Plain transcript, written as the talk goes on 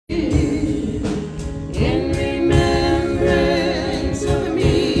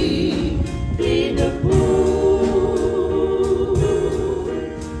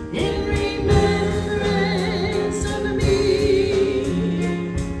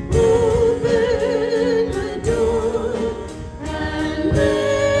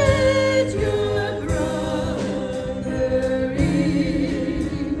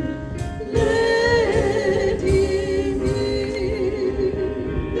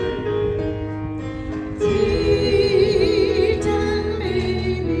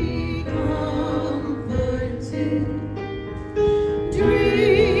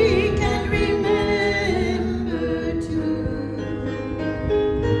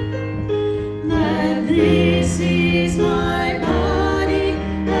This is my body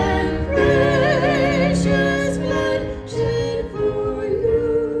and precious blood shed for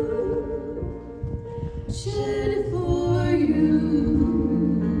you, shed for you.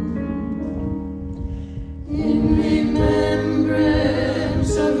 In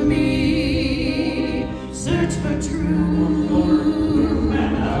remembrance of me, search for truth.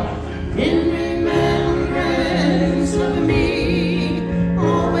 In remembrance of me,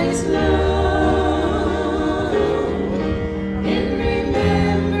 always love. In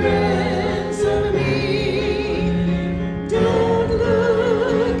remembrance of me, don't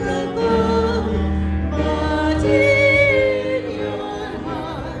look above, but in your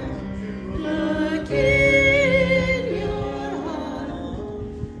heart, look in your heart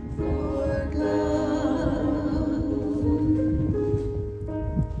for God.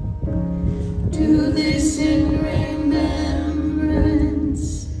 Do this in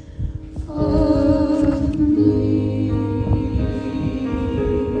remembrance of me.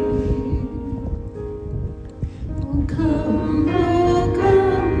 Oh come,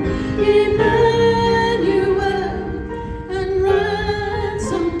 Emmanuel, and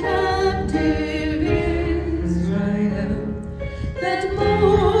ransom captive Israel that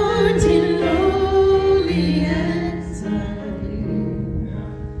mourns in lowly exile,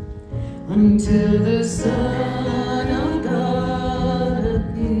 until the Son of God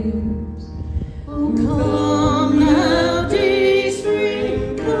appears. Oh come now, day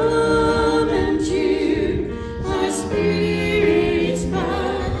spring, come and cheer our spirits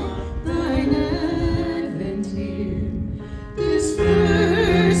by thine advent here.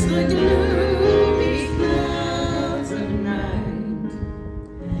 Disperse the gloomy clouds of night,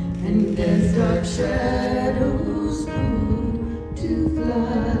 and death's dark shadows put to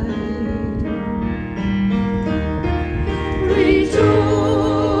flight.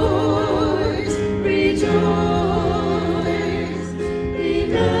 Rejoice, rejoice,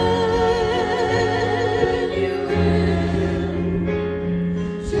 Emmanuel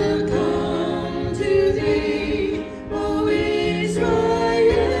shall come to thee, O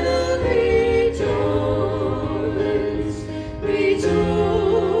Israel. Rejoice, rejoice,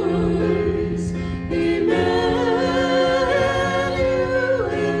 Emmanuel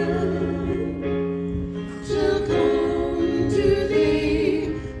shall come to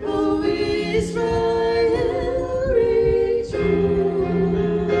thee, O Israel, rejoice.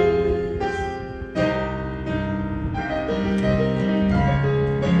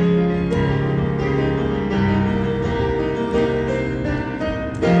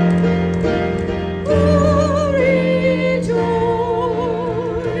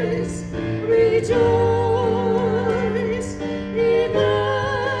 Rejoice, Emmanuel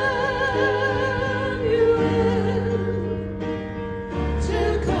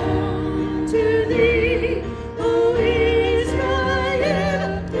shall come to thee, O Israel.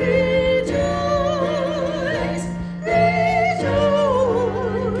 Rejoice, rejoice,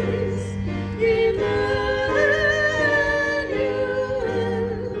 Emmanuel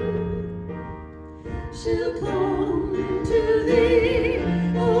shall come to thee,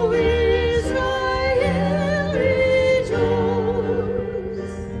 O Israel.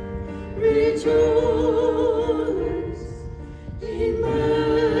 Rejoice, rejoice,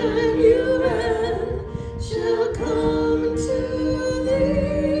 Emmanuel shall come to thee.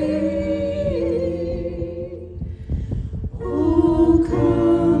 Oh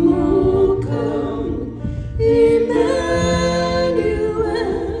come, Emmanuel,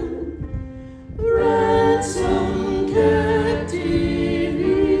 ransom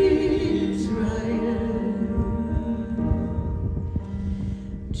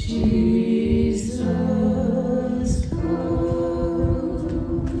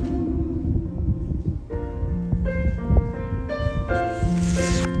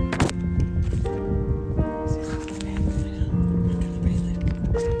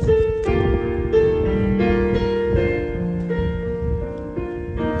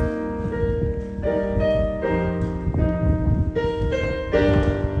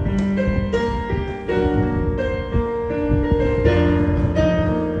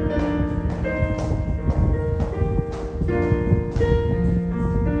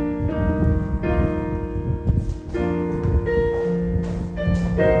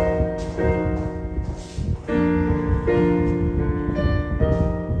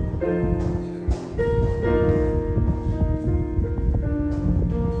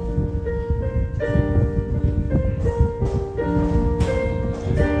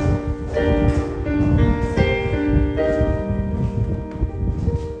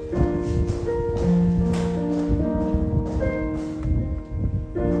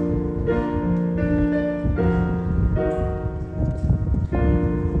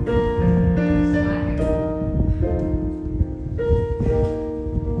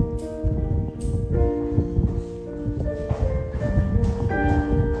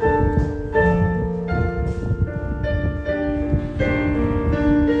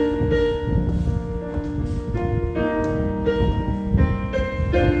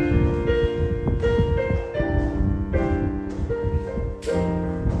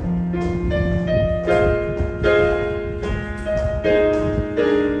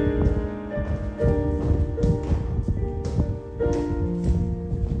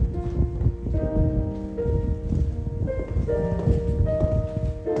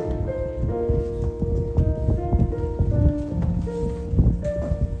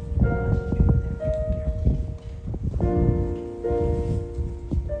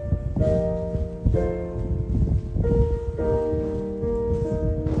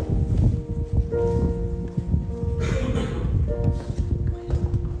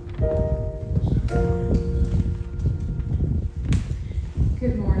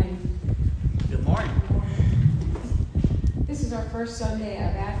first Sunday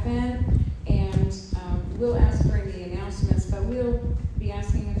of Advent, and we'll ask during the announcements, but we'll be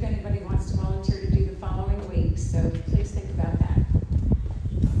asking if anybody wants to volunteer to do the following week, so please think about that.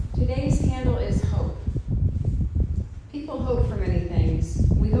 Today's candle is hope. People hope for many things.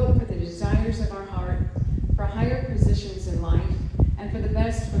 We hope for the desires of our heart, for higher positions in life, and for the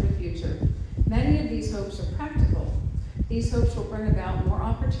best for the future. Many of these hopes are practical. These hopes will bring about more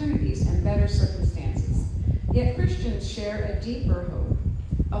opportunities and better circumstances. Yet Christians share a deeper hope,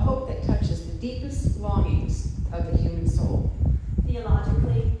 a hope that touches the deepest longings of the human soul.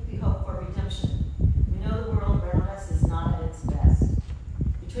 Theologically, we hope for redemption. We know the world around us is not at its best.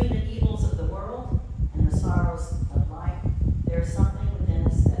 Between the evils of the world and the sorrows of life, there is something within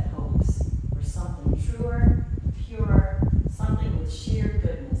us that hopes for something truer, purer, something with sheer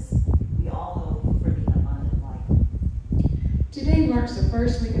goodness. We all hope for the abundant life. Today marks the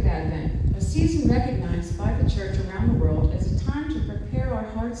first week of Advent, a season recognized by the church around the world as a time to prepare our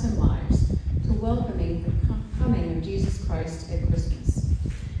hearts and lives to welcoming the coming of Jesus Christ at Christmas.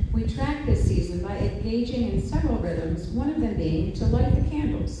 We track this season by engaging in several rhythms, one of them being to light the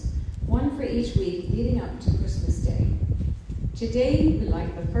candles, one for each week leading up to Christmas Day. Today, we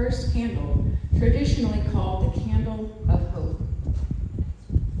light the first candle, traditionally called the candle of hope.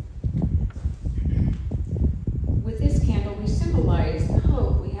 With this candle, we symbolize the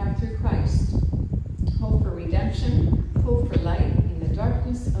hope we have through Christ. Hope for redemption, hope for light in the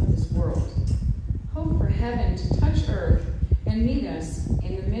darkness of this world. Hope for heaven to touch earth and meet us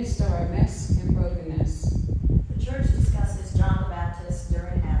in the midst of our mess and brokenness. The church discusses John the Baptist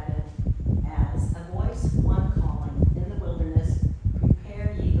during Advent as a voice, one calling in the wilderness,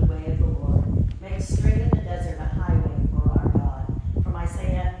 prepare ye the way of the Lord. Make straight in the desert a highway for our God. From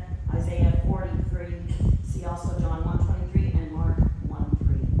Isaiah 43, see also John 1:23 and Mark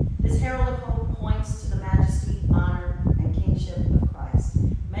 1:3. This herald of hope points to the majesty, honor, and kingship of Christ.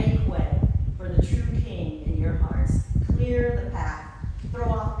 Make way for the true King in your hearts. Clear the path. Throw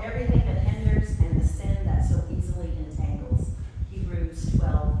off everything that hinders and the sin that so easily entangles. Hebrews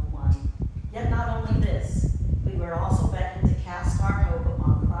 12:1. Yet not only this, we were also beckoned to cast our hope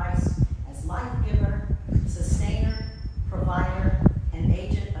upon Christ as life giver, sustainer, provider, and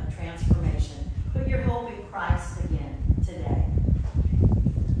agent of transformation. Put your hope in Christ again today.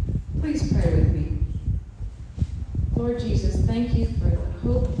 Please pray with me. Lord Jesus, thank you for the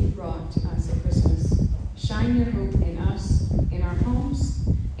hope you brought to us at Christmas. Shine your hope in us, in our homes,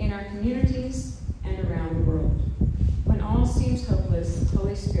 in our communities, and around the world. When all seems hopeless,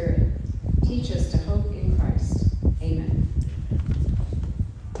 Holy Spirit, teach us to hope in Christ. Amen.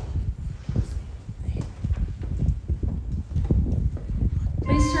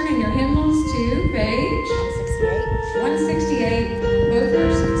 Please turn in your hymnals to page 168, both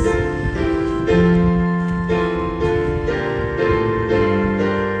verses.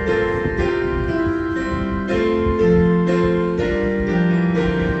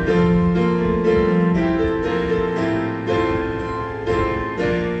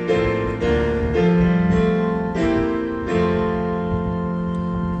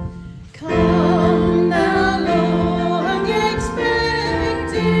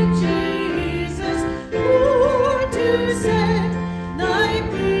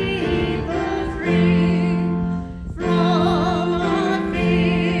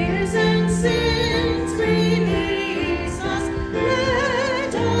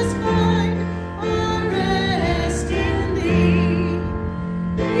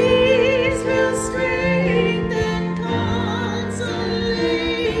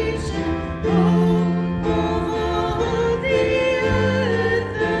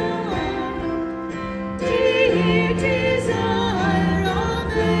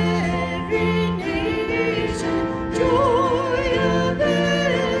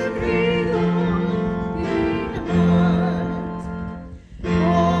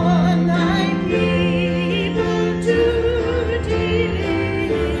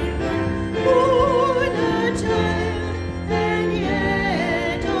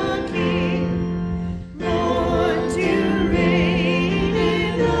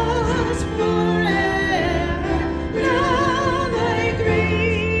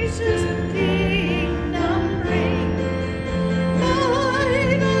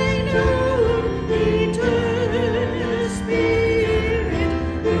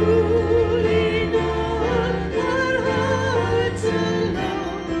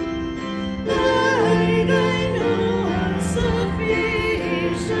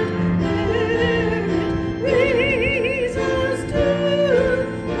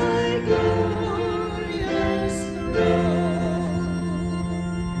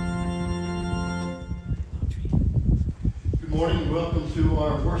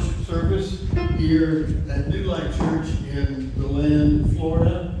 worship service here at New Life Church in Deland,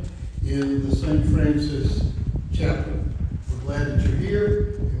 Florida, in the St. Francis Chapel. We're glad that you're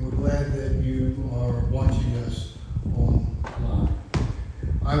here, and we're glad that you are watching us online.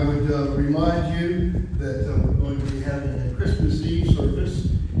 I would remind you that we're going to be having a Christmas Eve service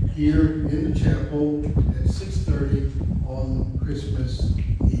here in the chapel at 6:30 on Christmas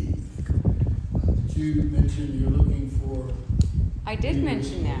Eve. Did you mention you're looking for... I did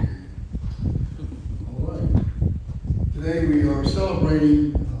mention that. All right. Today we are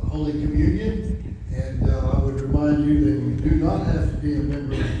celebrating Holy Communion, and I would remind you that you do not have to be a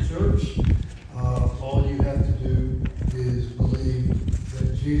member of the church. All you have to do is believe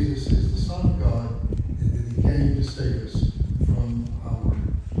that Jesus is the Son of God and that He came to save us from our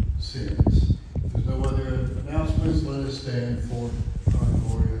sins. If there's no other announcements, let us stand for our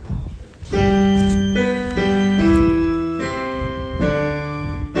Gloria.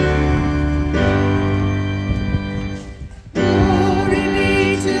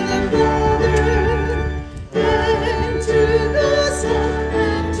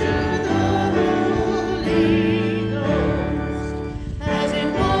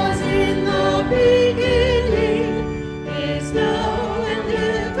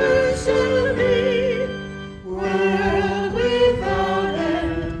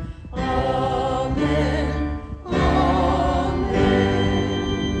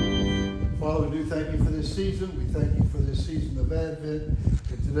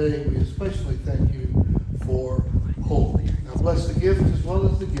 Today, we especially thank you for hope. Now bless the gift as well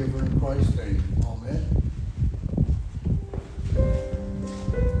as the giver in Christ's name. Amen.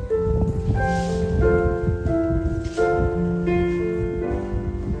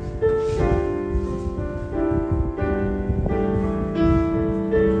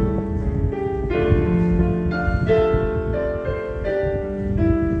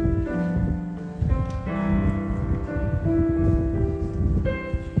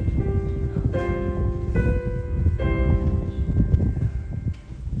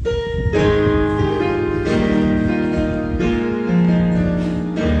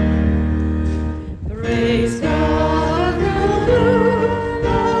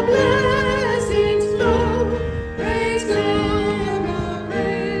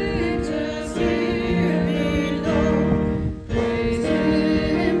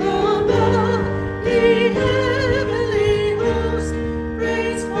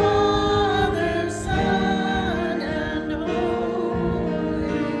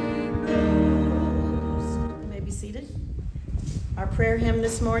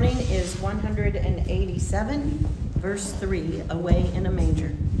 This morning is 187, verse 3, Away in a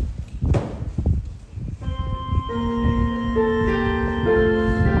Manger.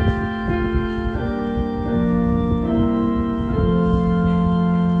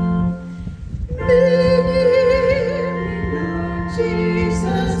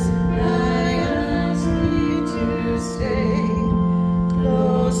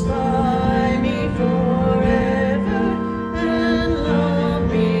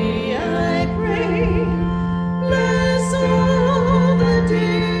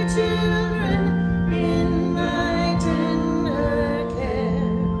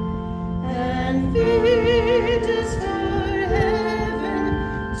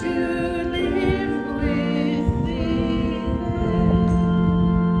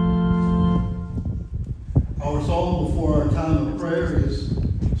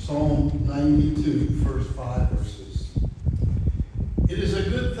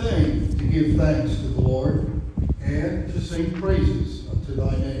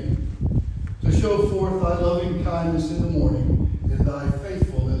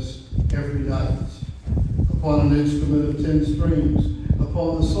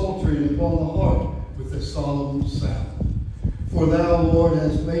 For thou, Lord,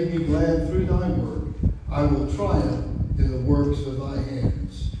 hast made me glad through thy word. I will triumph in the works of thy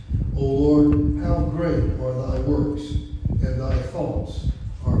hands. O Lord, how great are thy works, and thy thoughts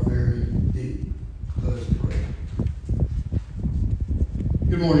are very deep. Let us pray.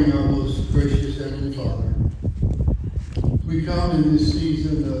 Good morning, our most gracious Heavenly Father. We come in this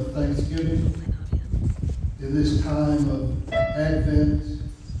season of Thanksgiving, in this time of Advent,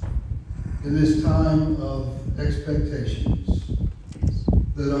 in this time of expectations,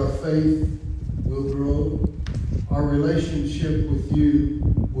 that our faith will grow, our relationship with you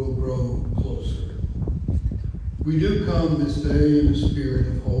will grow closer. We do come this day in a spirit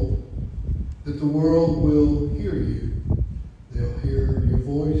of hope, that the world will hear you, they'll hear your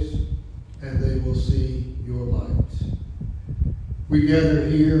voice, and they will see your light. We gather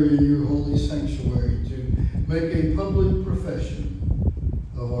here in your holy sanctuary to make a public profession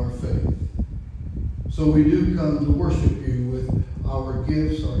of our faith. So we do come to worship you with our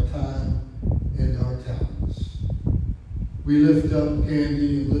gifts, our time, and our talents. We lift up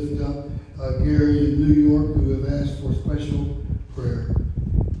Candy and lift up Gary in New York who have asked for special prayer.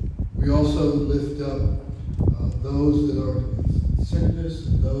 We also lift up those that are in sickness,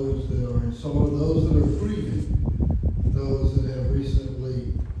 and those that are in sorrow, those that are grieving, those that have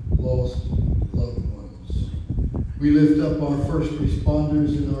recently lost loved ones. We lift up our first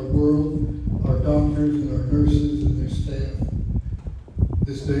responders in our world, our doctors and our nurses and their staff.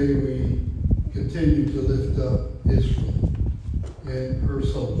 This day we continue to lift up Israel and her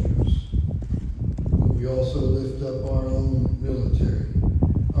soldiers. We also lift up our own military,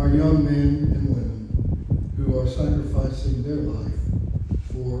 our young men and women who are sacrificing their life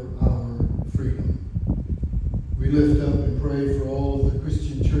for our freedom. We lift up and pray for all of the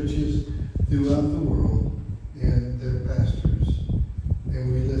Christian churches throughout the world and their pastors.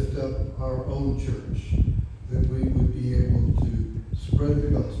 And we lift up our own church, that we would be able to spread the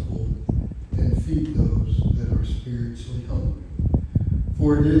gospel and feed those that are spiritually hungry.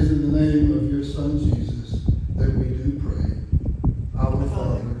 For it is in the name of your Son Jesus that we do pray. Our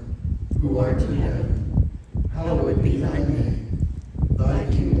Father, who art in heaven, hallowed be thy name. Thy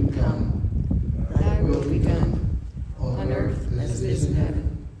kingdom come, thy will be done, on earth as it is in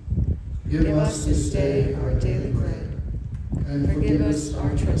heaven. Give us this day our daily bread, and forgive us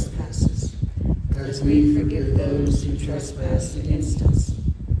our trespasses, as we forgive those who trespass against us.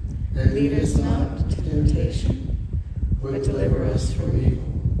 And lead us not into temptation, but deliver us from evil.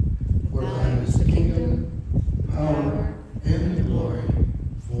 For thine is the kingdom, power, and the glory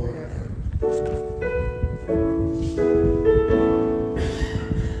forever.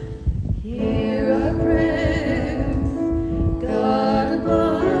 Hear our prayer, God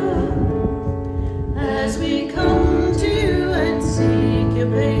above, as we come to you and seek your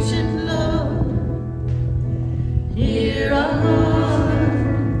patient love. Hear our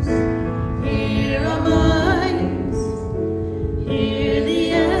hearts, hear our minds, hear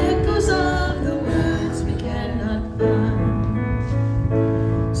the echoes of the words we cannot find.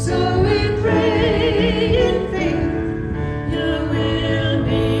 So we pray in faith, your will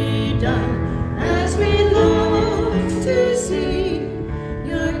be done, as we long to see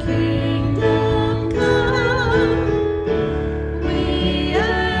your kingdom come. We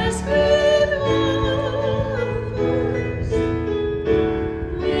ask with one voice,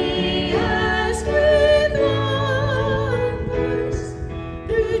 we ask with one voice,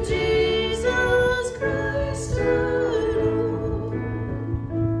 through Jesus Christ our Lord,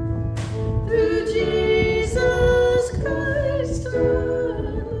 through Jesus Christ our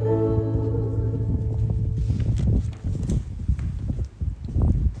Lord.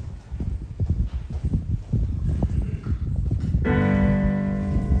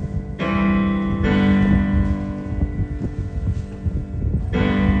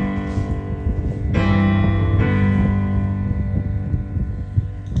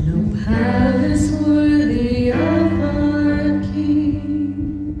 No palace worthy of our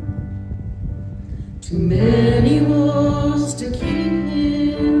King, too many walls to keep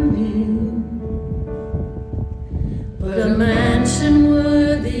him in, but a mansion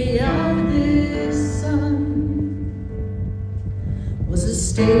worthy of this Son was a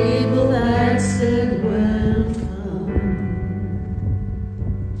stable that said, welcome.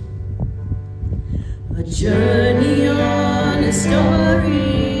 A journey on a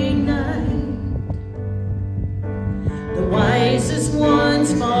starry night, the wisest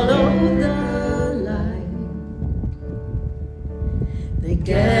ones followed the light. They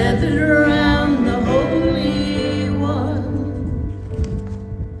gathered around the Holy One,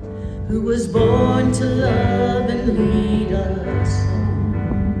 who was born to love and lead us home.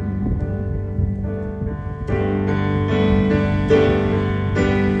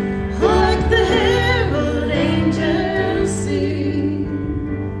 Hark the herald angels sing,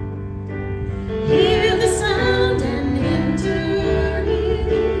 hear the sound and enter in.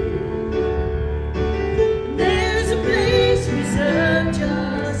 There's a place reserved,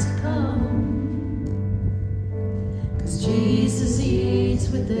 just come, 'cause Jesus eats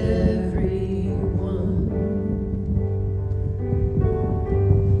with everyone.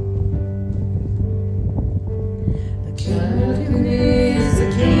 The King who is the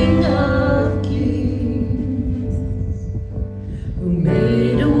King of Kings, who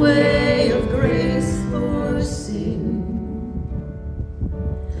made a way of grace for sin.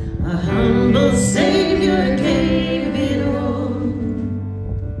 A humble Savior gave it all,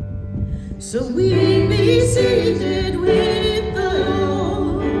 so we'd be seated with the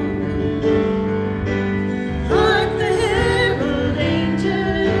Lord. Hark the herald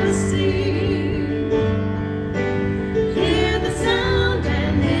angels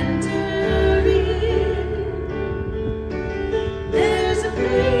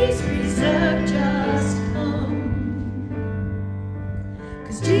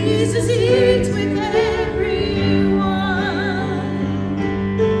 'Cause Jesus eats with everyone.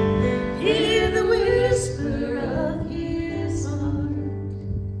 Hear the whisper of his heart.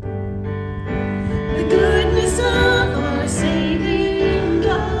 The goodness of our saving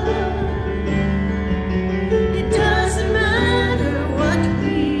God. It doesn't matter what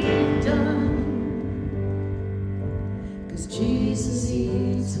we've done, 'cause Jesus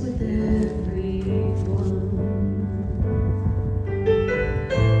eats with everyone.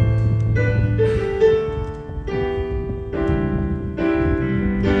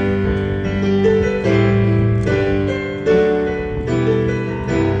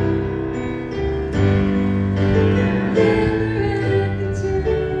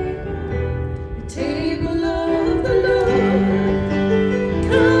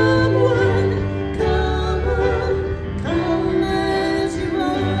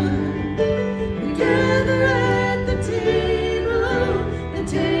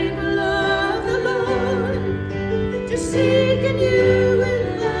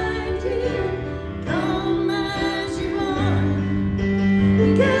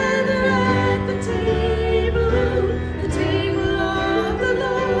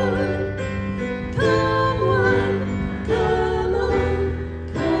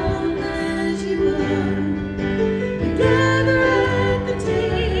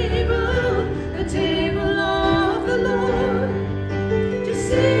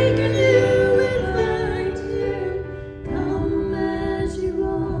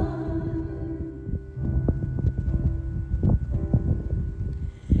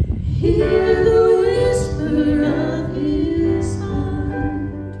 Hear the whisper of his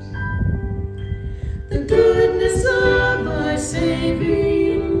heart, the goodness of our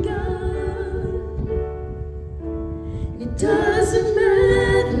saving God. It doesn't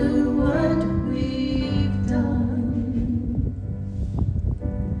matter what we've done,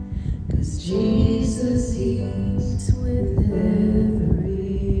 'cause Jesus eats with everyone.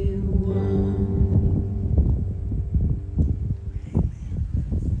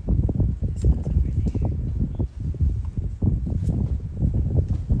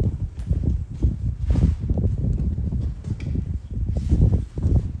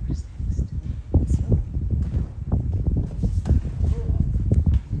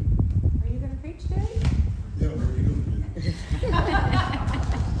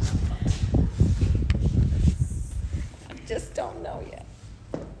 Just don't know yet.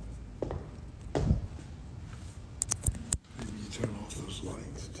 Maybe you turn off those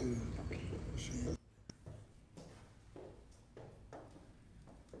lights too.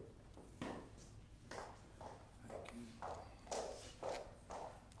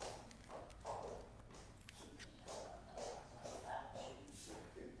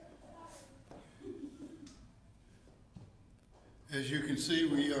 As you can see,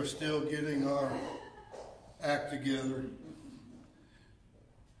 we are still getting our act together.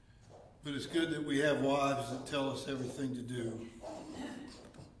 But it's good that we have wives that tell us everything to do.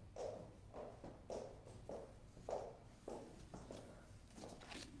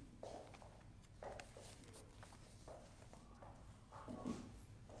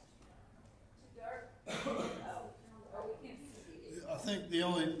 I think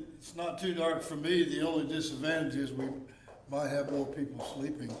it's not too dark for me. The only disadvantage is we might have more people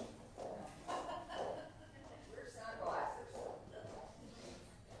sleeping.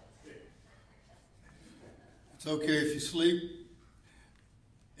 It's okay if you sleep,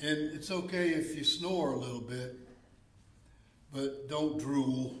 and it's okay if you snore a little bit, but don't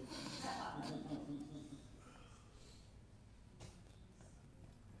drool.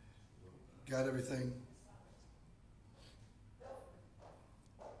 Got everything?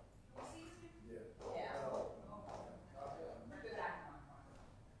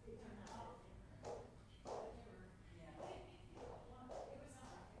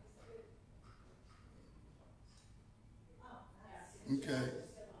 Okay.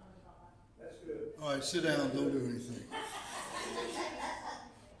 All right, sit down. Don't do anything.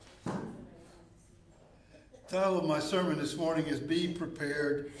 The title of my sermon this morning is Be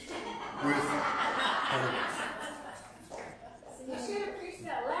Prepared with Hope. You should have preached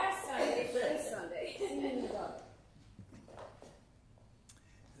that last Sunday for this Sunday.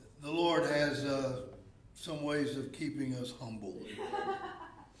 The Lord has some ways of keeping us humble.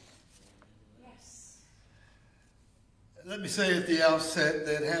 Let me say at the outset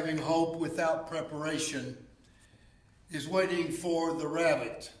that having hope without preparation is waiting for the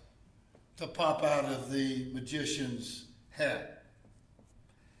rabbit to pop out of the magician's hat.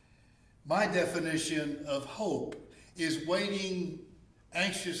 My definition of hope is waiting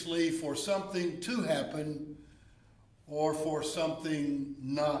anxiously for something to happen or for something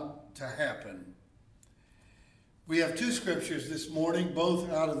not to happen. We have two scriptures this morning, both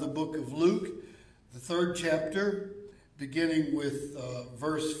out of the book of Luke, the 3rd chapter, beginning with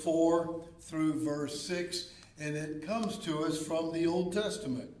verse 4 through verse 6, and it comes to us from the Old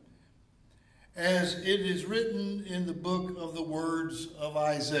Testament. As it is written in the book of the words of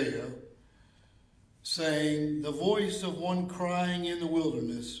Isaiah, saying, "The voice of one crying in the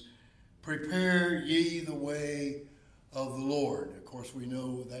wilderness, prepare ye the way of the Lord." Of course, we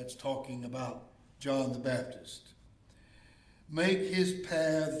know that's talking about John the Baptist. "Make his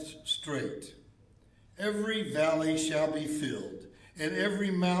paths straight. Every valley shall be filled, and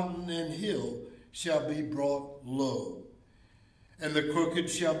every mountain and hill shall be brought low. And the crooked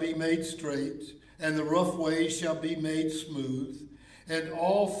shall be made straight, and the rough way shall be made smooth, and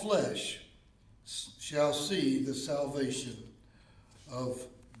all flesh shall see the salvation of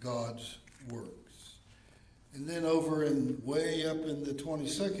God's works." And then over way up in the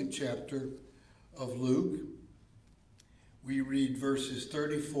 22nd chapter of Luke, we read verses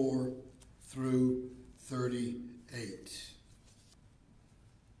 34 through 38.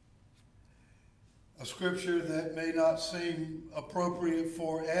 A scripture that may not seem appropriate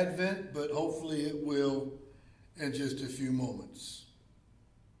for Advent, but hopefully it will in just a few moments.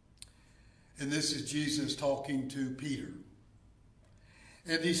 And this is Jesus talking to Peter.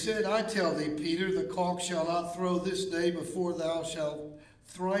 "And he said, I tell thee, Peter, the cock shall not crow this day before thou shalt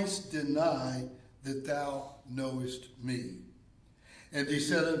thrice deny that thou knowest me. And he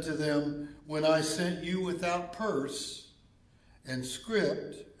said unto them, When I sent you without purse and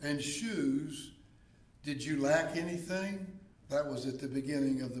script and shoes, did you lack anything?" That was at the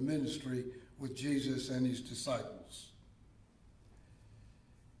beginning of the ministry with Jesus and his disciples.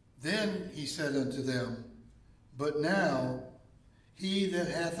 "Then he said unto them, But now he that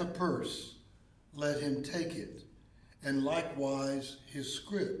hath a purse, let him take it, and likewise his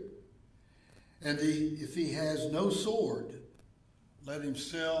scrip. And if he has no sword, let him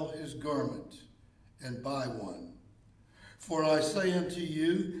sell his garment and buy one. For I say unto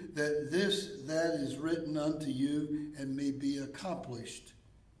you that this that is written unto you and may be accomplished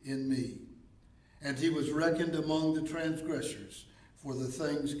in me. And he was reckoned among the transgressors for the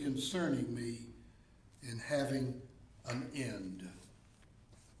things concerning me in having an end."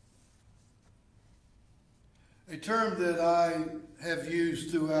 A term that I have used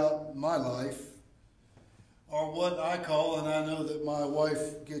throughout my life are what I call, and I know that my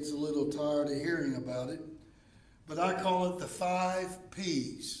wife gets a little tired of hearing about it, but I call it the 5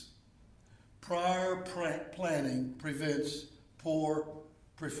 P's. Prior planning prevents poor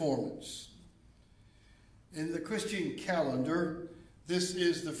performance. In the Christian calendar, this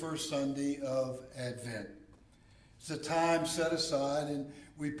is the first Sunday of Advent. It's a time set aside, and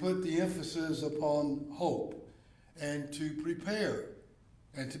we put the emphasis upon hope and to prepare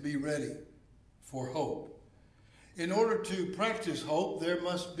and to be ready for hope. In order to practice hope, there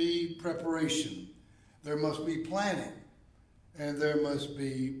must be preparation, there must be planning, and there must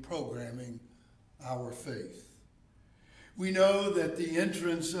be programming our faith. We know that the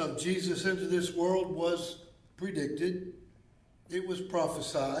entrance of Jesus into this world was predicted, it was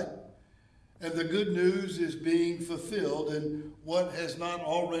prophesied, and the good news is being fulfilled, and what has not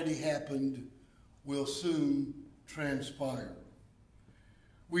already happened will soon transpire.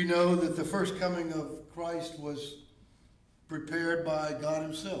 We know that the first coming of Christ was prepared by God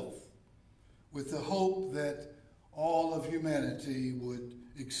himself with the hope that all of humanity would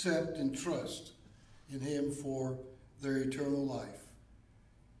accept and trust in him for their eternal life.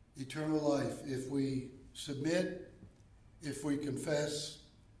 Eternal life if we submit, if we confess,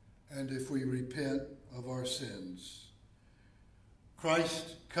 and if we repent of our sins.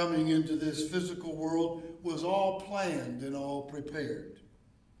 Christ coming into this physical world was all planned and all prepared,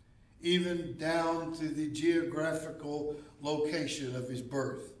 even down to the geographical location of his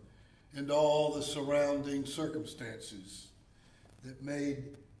birth and all the surrounding circumstances that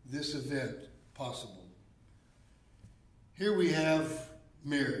made this event possible. Here we have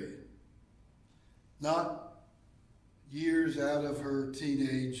Mary, not years out of her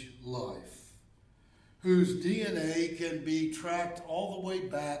teenage life, whose DNA can be tracked all the way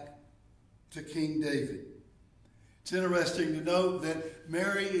back to King David. It's interesting to note that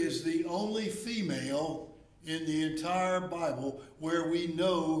Mary is the only female in the entire Bible where we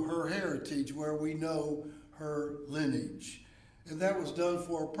know her heritage, where we know her lineage. And that was done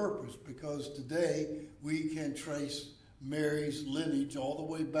for a purpose, because today we can trace Mary's lineage all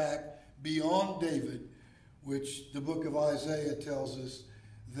the way back beyond David, which the book of Isaiah tells us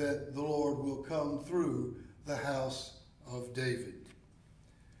that the Lord will come through the house of David.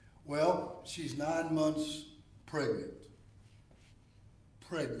 Well, she's 9 months pregnant.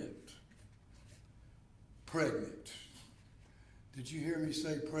 pregnant. Pregnant. Did you hear me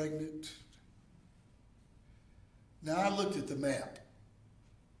say pregnant? Now, I looked at the map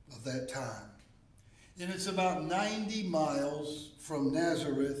of that time, and it's about 90 miles from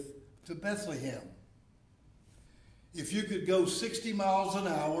Nazareth to Bethlehem. If you could go 60 miles an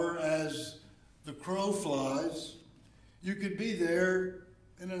hour as the crow flies, you could be there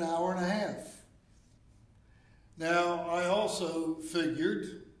in an hour and a half. Now, I also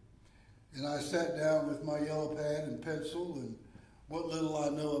figured, and I sat down with my yellow pad and pencil and what little I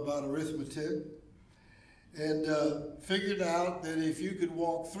know about arithmetic, and figured out that if you could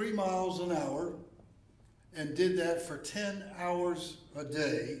walk 3 miles an hour and did that for 10 hours a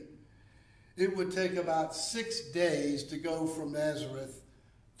day, it would take about 6 days to go from Nazareth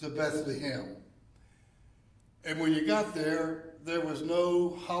to Bethlehem. And when you got there, there was no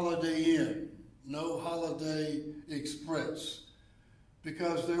Holiday Inn, no Holiday Express,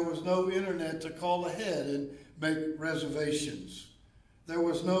 because there was no internet to call ahead and make reservations. There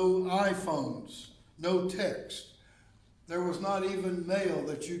was no iPhones, no text. There was not even mail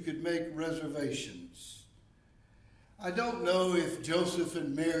that you could make reservations. I don't know if Joseph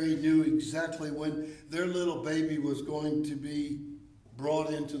and Mary knew exactly when their little baby was going to be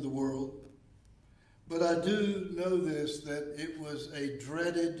brought into the world. But I do know this, that it was a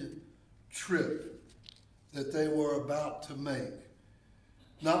dreaded trip that they were about to make.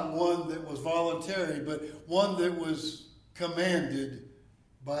 Not one that was voluntary, but one that was commanded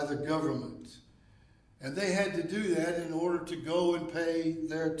by the government. And they had to do that in order to go and pay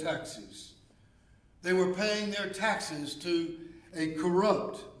their taxes. They were paying their taxes to a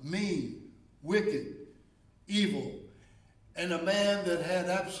corrupt, mean, wicked, evil, and a man that had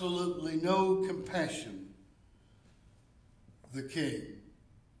absolutely no compassion, the king.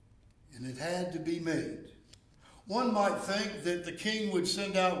 And it had to be made. One might think that the king would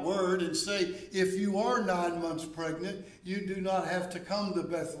send out word and say, if you are 9 months pregnant, you do not have to come to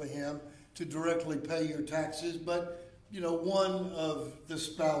Bethlehem to directly pay your taxes, but, one of the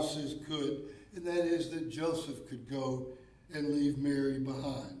spouses could, and that is that Joseph could go and leave Mary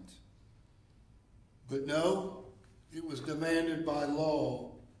behind. But no, it was demanded by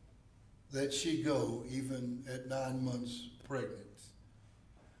law that she go even at 9 months pregnant.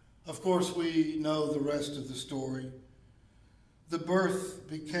 Of course, we know the rest of the story. The birth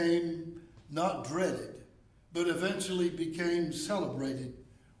became not dreaded, but eventually became celebrated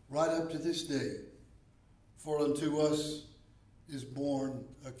right up to this day. For unto us is born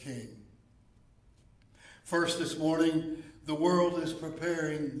a king. First this morning, the world is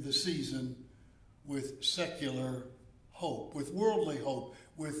preparing the season with secular hope, with worldly hope,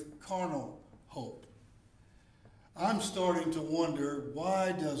 with carnal hope. I'm starting to wonder,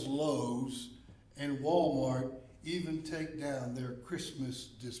 why does Lowe's and Walmart even take down their Christmas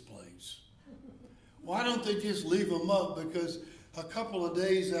displays? Why don't they just leave them up? Because a couple of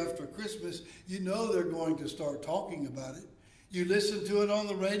days after Christmas, they're going to start talking about it. You listen to it on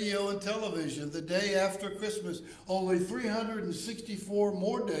the radio and television the day after Christmas, only 364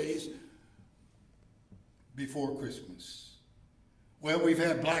 more days before Christmas. Well, we've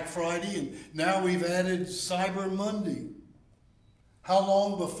had Black Friday, and now we've added Cyber Monday. How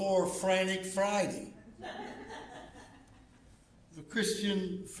long before Frantic Friday? The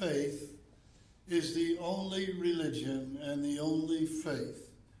Christian faith is the only religion and the only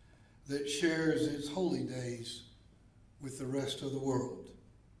faith that shares its holy days with the rest of the world.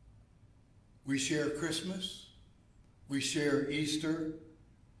 We share Christmas, we share Easter,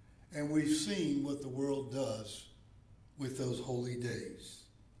 and we've seen what the world does with those holy days.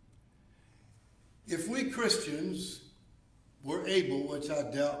 If we Christians were able, which I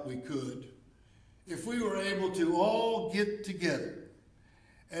doubt we could, if we were able to all get together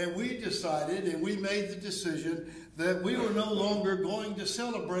and we decided and we made the decision that we were no longer going to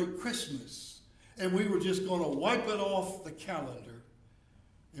celebrate Christmas and we were just going to wipe it off the calendar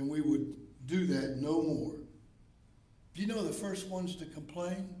and we would do that no more. Do you know the first ones to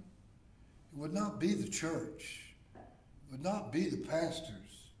complain? It would not be the church. Would not be the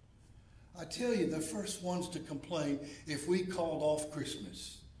pastors. I tell you, the first ones to complain if we called off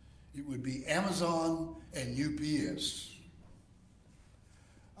Christmas, it would be Amazon and UPS.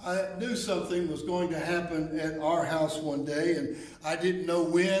 I knew something was going to happen at our house one day, and I didn't know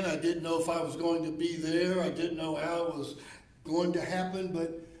when. I didn't know if I was going to be there. I didn't know how it was going to happen,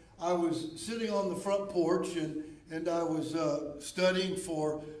 but I was sitting on the front porch, and I was studying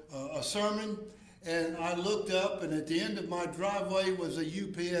for a sermon. And I looked up, and at the end of my driveway was a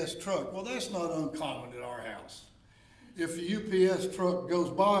UPS truck. Well, that's not uncommon at our house. If a UPS truck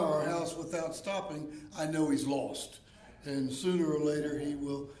goes by our house without stopping, I know he's lost. and sooner or later he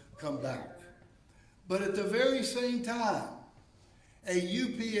will come back. But at the very same time, a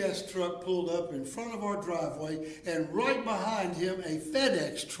UPS truck pulled up in front of our driveway, and right behind him a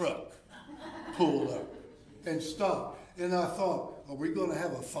FedEx truck pulled up and stopped. And I thought, are we going to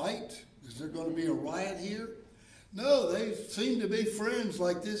have a fight? Is there going to be a riot here? No, they seemed to be friends,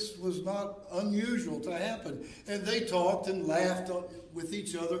 like this was not unusual to happen. And they talked and laughed with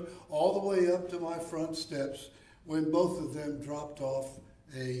each other all the way up to my front steps when both of them dropped off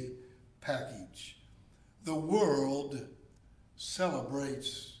a package. The world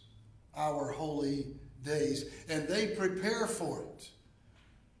celebrates our holy days, and they prepare for it.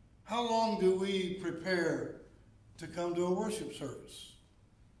 How long do we prepare to come to a worship service?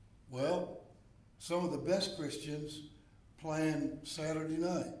 Well, some of the best Christians plan Saturday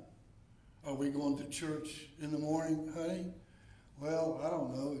night. Are we going to church in the morning, honey? Well, I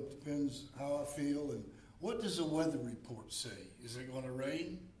don't know. It depends how I feel. And what does the weather report say? Is it going to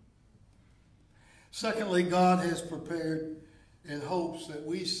rain? Secondly, God has prepared in hopes that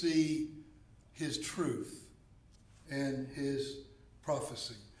we see his truth and his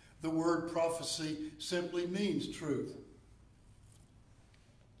prophecy. The word prophecy simply means truth.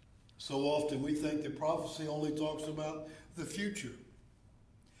 So often we think that prophecy only talks about the future.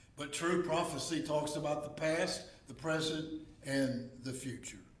 But true prophecy talks about the past, the present, and the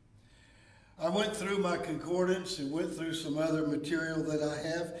future. I went through my concordance and went through some other material that I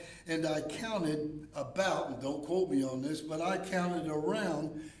have, and I counted about, and don't quote me on this, but I counted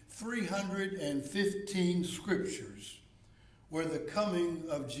around 315 scriptures where the coming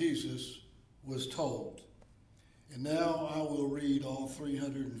of Jesus was told. And now I will read all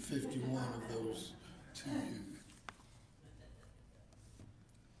 351 of those to you.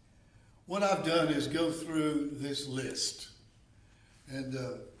 What I've done is go through this list, and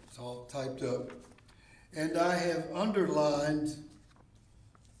it's all typed up. And I have underlined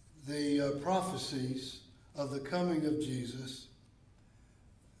the prophecies of the coming of Jesus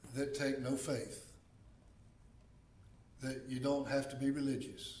that take no faith. That you don't have to be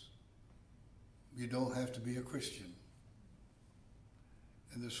religious. You don't have to be a Christian.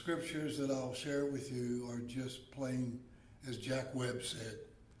 And the scriptures that I'll share with you are just plain, as Jack Webb said,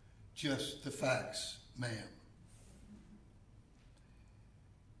 just the facts, ma'am.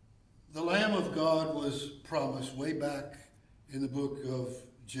 The Lamb of God was promised way back in the book of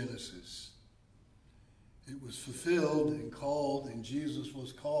Genesis. It was fulfilled and called, and Jesus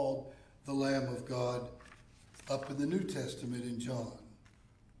was called the Lamb of God up in the New Testament in John.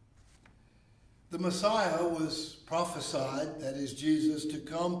 The Messiah was prophesied, that is Jesus, to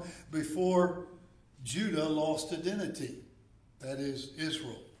come before Judah lost identity, that is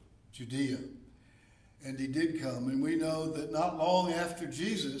Israel, Judea. And he did come. And we know that not long after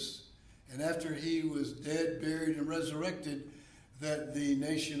Jesus, and after he was dead, buried, and resurrected, that the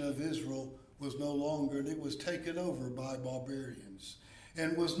nation of Israel was no longer, and it was taken over by barbarians,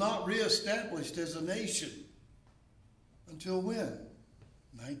 and was not reestablished as a nation until when?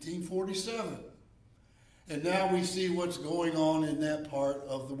 1947. And now we see what's going on in that part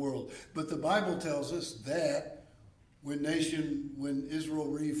of the world. But the Bible tells us that when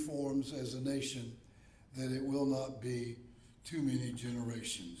Israel reforms as a nation, that it will not be too many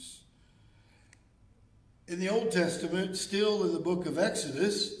generations. In the Old Testament, still in the book of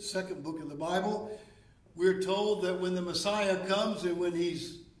Exodus, second book of the Bible, we're told that when the Messiah comes and when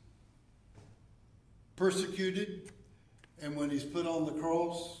he's persecuted and when he's put on the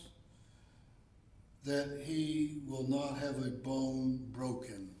cross, that he will not have a bone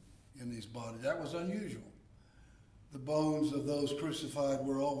broken in his body. That was unusual. The bones of those crucified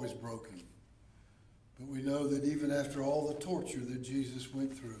were always broken. But we know that even after all the torture that Jesus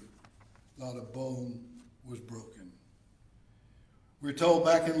went through, not a bone was broken. We're told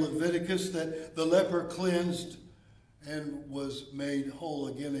back in Leviticus that the leper cleansed and was made whole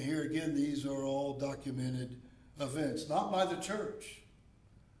again. And here again, these are all documented events, not by the church,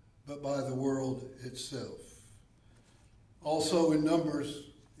 but by the world itself. Also in Numbers,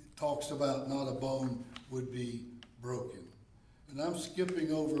 it talks about not a bone would be broken. And I'm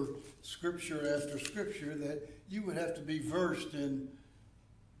skipping over scripture after scripture that you would have to be versed in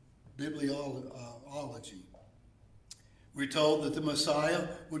bibliology. We're told that the Messiah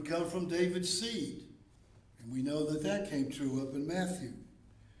would come from David's seed. And we know that that came true up in Matthew.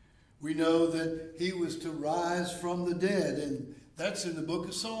 We know that he was to rise from the dead, and that's in the book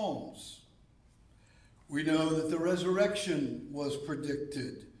of Psalms. We know that the resurrection was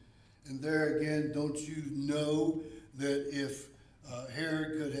predicted. And there again, don't you know that if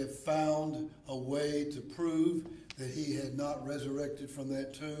Herod could have found a way to prove that he had not resurrected from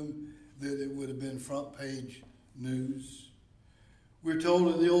that tomb, that it would have been front page news. We're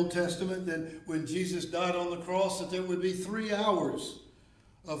told in the Old Testament that when Jesus died on the cross that there would be 3 hours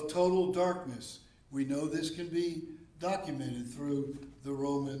of total darkness. We know this can be documented through the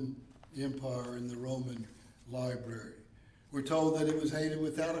Roman Empire and the Roman library. We're told that it was hated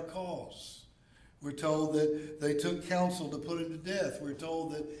without a cause. We're told that they took counsel to put him to death. We're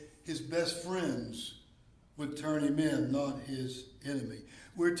told that his best friends would turn him in, not his enemy.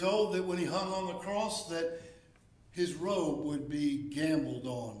 We're told that when he hung on the cross that his robe would be gambled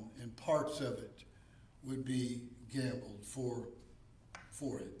on and parts of it would be gambled for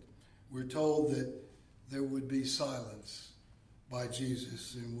it. We're told that there would be silence by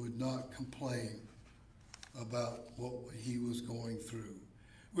Jesus and would not complain about what he was going through.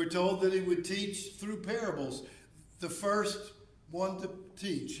 We're told that he would teach through parables, the first one to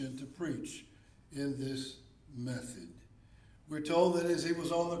teach and to preach in this method. We're told that as he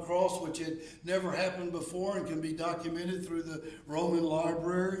was on the cross, which had never happened before and can be documented through the Roman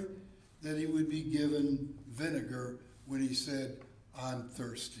library, that he would be given vinegar when he said, "I'm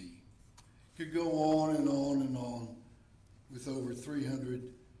thirsty." Could go on and on and on with over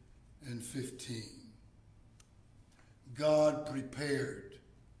 315. God prepared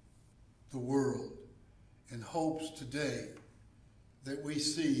the world and hopes today that we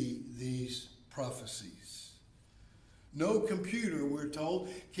see these prophecies. No computer, we're told,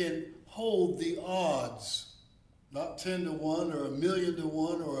 can hold the odds, not 10 to 1 or 1,000,000 to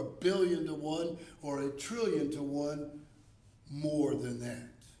 1 or 1,000,000,000 to 1 or 1,000,000,000,000 to 1, more than that.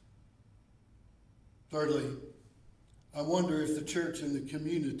 Thirdly, I wonder if the church and the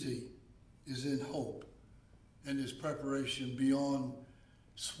community is in hope and is preparation beyond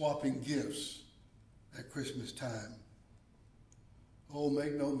swapping gifts at Christmas time. Oh,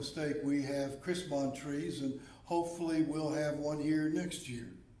 make no mistake, we have Christmas trees, and hopefully we'll have one here next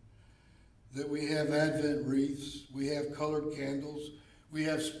year. That we have Advent wreaths, we have colored candles, we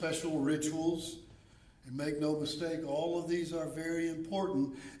have special rituals. And make no mistake, all of these are very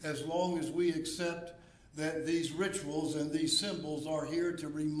important as long as we accept that these rituals and these symbols are here to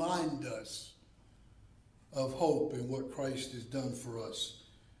remind us of hope and what Christ has done for us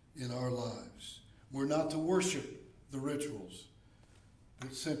in our lives. We're not to worship the rituals,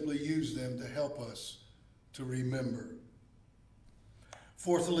 but simply use them to help us to remember.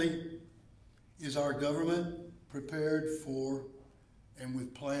 Fourthly, is our government prepared for and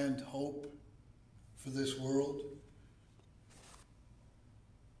with planned hope for this world?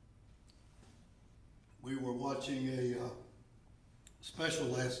 We were watching a special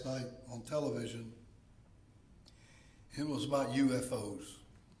last night on television. It was about UFOs,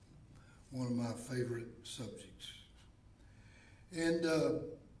 one of my favorite subjects. And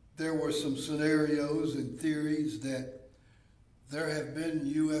there were some scenarios and theories that there have been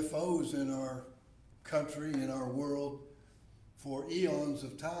UFOs in our country, in our world, for eons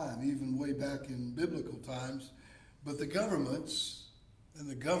of time, even way back in biblical times. But the governments and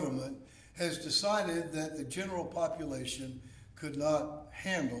the government has decided that the general population could not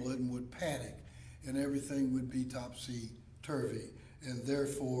handle it and would panic and everything would be topsy-turvy. And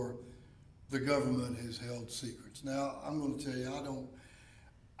therefore, the government has held secrets. Now, I'm going to tell you,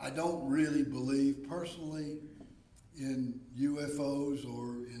 I don't really believe personally in UFOs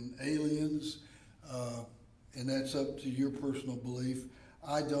or in aliens, and that's up to your personal belief.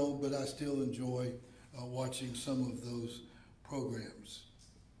 I don't, but I still enjoy watching some of those programs.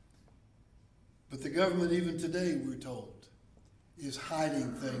 But the government, even today, we're told, is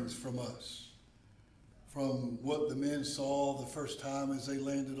hiding things from us, from what the men saw the first time as they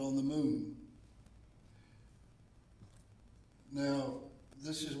landed on the moon. Now,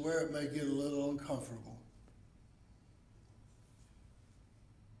 this is where it may get a little uncomfortable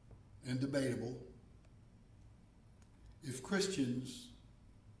and debatable. If Christians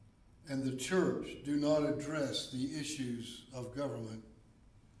and the church do not address the issues of government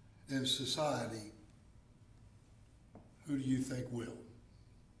and society, who do you think will?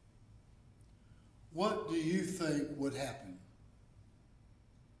 What do you think would happen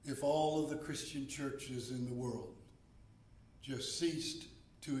if all of the Christian churches in the world just ceased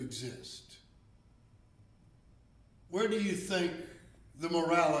to exist? Where do you think the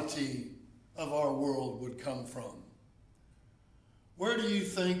morality of our world would come from? Where do you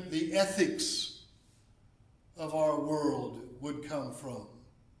think the ethics of our world would come from?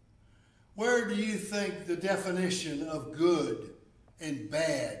 Where do you think the definition of good and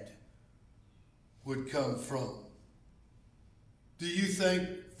bad would come from? Do you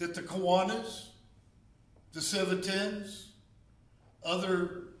think that the Kiwanis, the Civitans,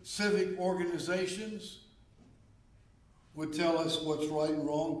 other civic organizations would tell us what's right and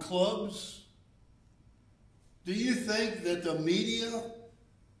wrong? Clubs Do you think that the media,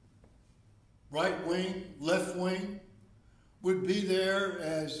 right wing, left wing, would be there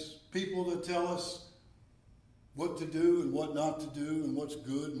as people to tell us what to do and what not to do and what's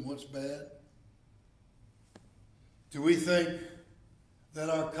good and what's bad? Do we think that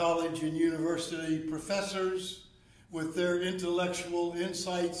our college and university professors, with their intellectual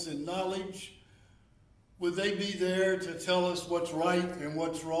insights and knowledge, would they be there to tell us what's right and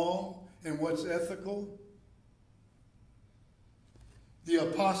what's wrong and what's ethical? The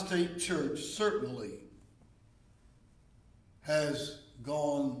apostate church certainly has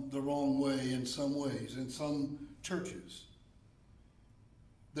gone the wrong way in some ways, in some churches.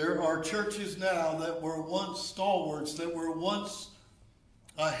 There are churches now that were once stalwarts, that were once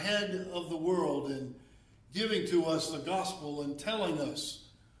ahead of the world in giving to us the gospel and telling us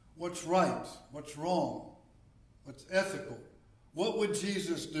what's right, what's wrong, what's ethical. What would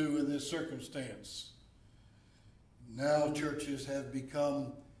Jesus do in this circumstance? Now churches have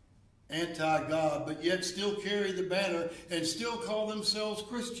become anti-God, but yet still carry the banner and still call themselves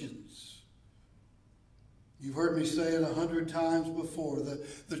Christians. You've heard me say it 100 times before.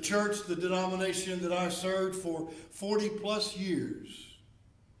 The church, the denomination that I served for 40 plus years,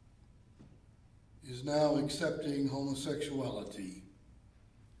 is now accepting homosexuality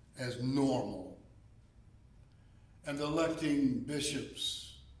as normal and electing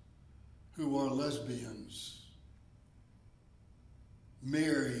bishops who are lesbians,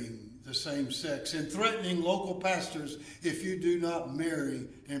 marrying the same sex, and threatening local pastors if you do not marry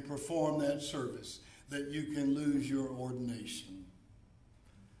and perform that service, that you can lose your ordination.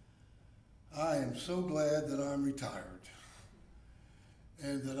 I am so glad that I'm retired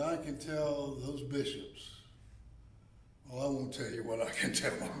and that I can tell those bishops, well, I won't tell you what I can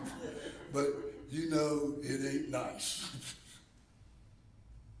tell them, but you know it ain't nice.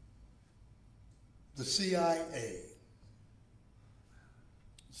 The CIA,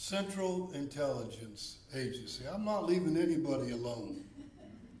 Central Intelligence Agency. I'm not leaving anybody alone.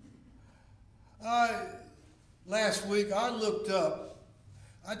 Last week I looked up,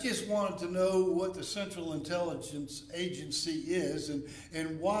 I just wanted to know what the Central Intelligence Agency is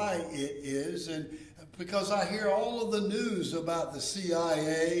and why it is, and because I hear all of the news about the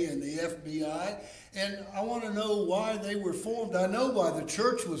CIA and the FBI, and I want to know why they were formed. I know why the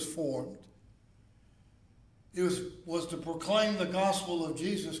church was formed. It was to proclaim the gospel of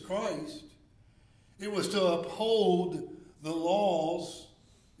Jesus Christ. It was to uphold the laws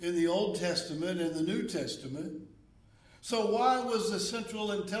in the Old Testament and the New Testament. So why was the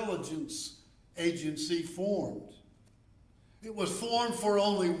Central Intelligence Agency formed? It was formed for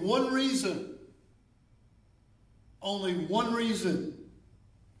only one reason. Only one reason.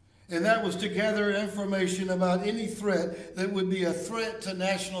 And that was to gather information about any threat that would be a threat to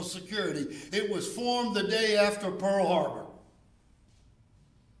national security. It was formed the day after Pearl Harbor.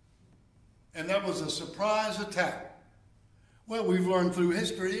 And that was a surprise attack. Well, we've learned through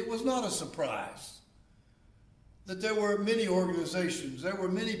history it was not a surprise. That there were many organizations, there were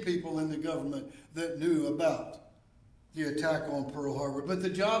many people in the government that knew about the attack on Pearl Harbor. But the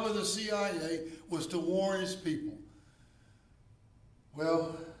job of the CIA was to warn its people.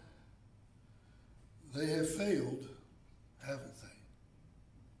 Well, they have failed, haven't they?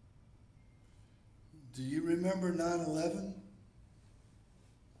 Do you remember 9/11?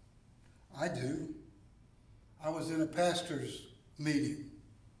 I do. I was in a pastor's meeting.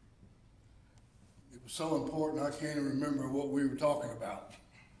 It was so important I can't even remember what we were talking about.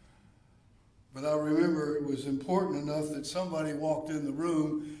 But I remember it was important enough that somebody walked in the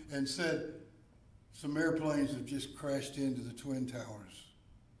room and said, some airplanes have just crashed into the Twin Towers.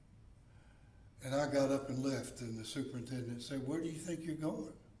 And I got up and left, and the superintendent said, where do you think you're going?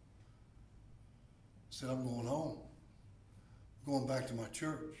 I said, I'm going home. I'm going back to my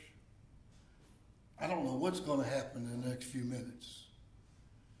church. I don't know what's going to happen in the next few minutes.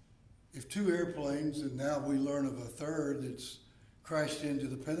 If 2 airplanes, and now we learn of a third that's crashed into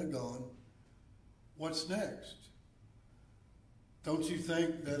the Pentagon, what's next? Don't you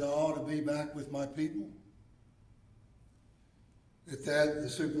think that I ought to be back with my people? At that, the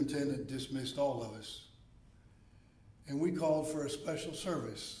superintendent dismissed all of us. And we called for a special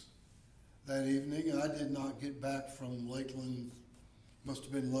service that evening, and I did not get back from Lakeland. Must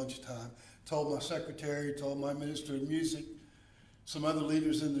have been lunchtime. Told my secretary, told my minister of music, some other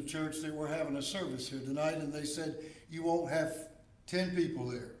leaders in the church that we're having a service here tonight, and they said, you won't have 10 people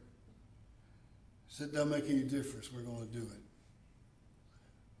there. I said, it doesn't make any difference, we're going to do it.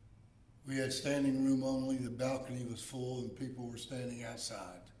 We had standing room only, the balcony was full, and people were standing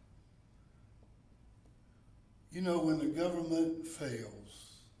outside. You know, when the government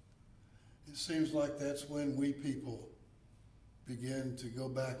fails, it seems like that's when we people begin to go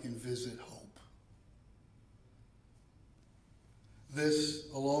back and visit hope.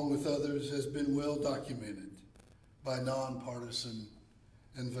 This, along with others, has been well documented by nonpartisan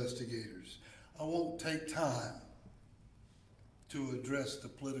investigators. I won't take time to address the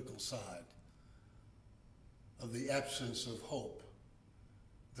political side of the absence of hope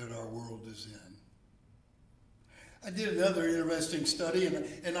that our world is in. I did another interesting study,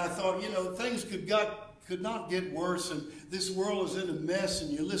 and I thought, things could not get worse, and this world is in a mess,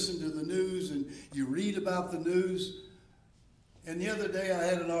 and you listen to the news and you read about the news. And the other day I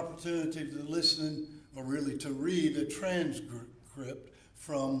had an opportunity to listen, or really to read a transcript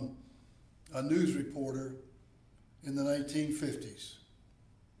from a news reporter in the 1950s.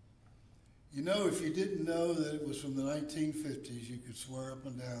 If you didn't know that it was from the 1950s, you could swear up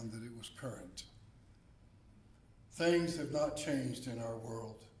and down that it was current. Things have not changed in our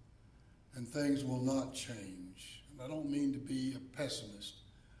world, and things will not change. And I don't mean to be a pessimist,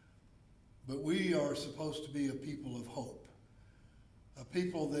 but we are supposed to be a people of hope, a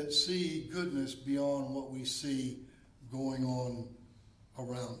people that see goodness beyond what we see going on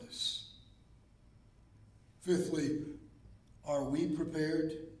around us. Fifthly, are we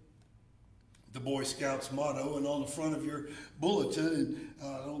prepared? The Boy Scouts motto, and on the front of your bulletin,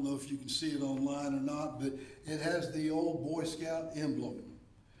 and I don't know if you can see it online or not, but it has the old Boy Scout emblem.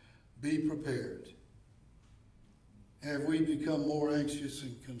 Be prepared. Have we become more anxious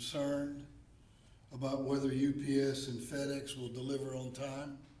and concerned about whether UPS and FedEx will deliver on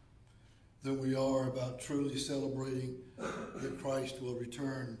time than we are about truly celebrating that Christ will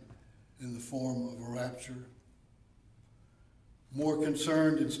return in the form of a rapture? More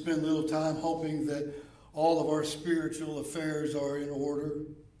concerned and spend little time hoping that all of our spiritual affairs are in order,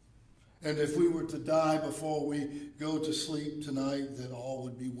 and if we were to die before we go to sleep tonight, that all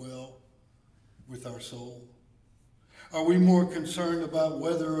would be well with our soul? Are we more concerned about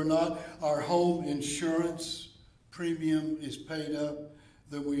whether or not our home insurance premium is paid up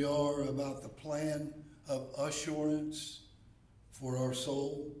than we are about the plan of assurance for our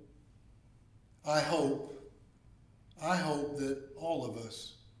soul? I hope that all of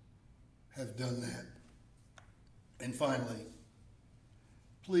us have done that. And finally,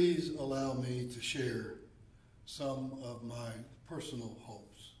 please allow me to share some of my personal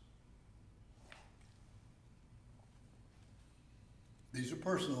hopes. These are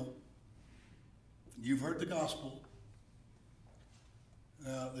personal. You've heard the gospel.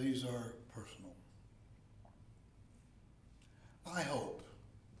 Now, these are personal. I hope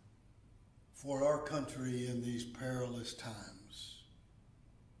for our country in these perilous times.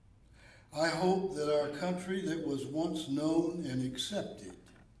 I hope that our country that was once known and accepted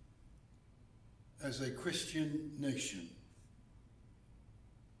as a Christian nation,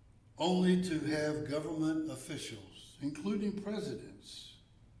 only to have government officials, including presidents,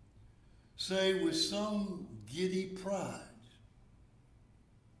 say with some giddy pride,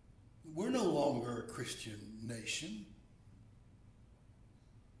 we're no longer a Christian nation.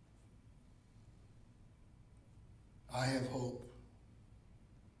 I have hope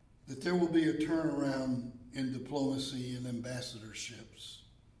that there will be a turnaround in diplomacy and ambassadorships,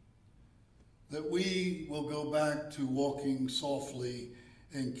 that we will go back to walking softly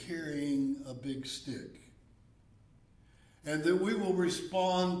and carrying a big stick, and that we will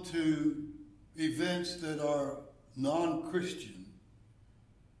respond to events that are non-Christian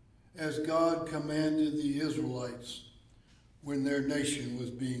as God commanded the Israelites when their nation was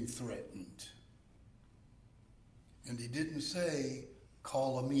being threatened. And he didn't say,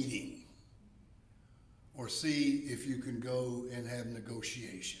 call a meeting or see if you can go and have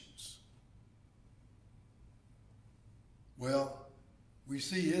negotiations. Well, we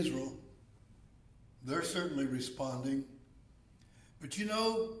see Israel. They're certainly responding. But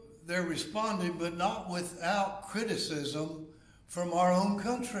they're responding, but not without criticism from our own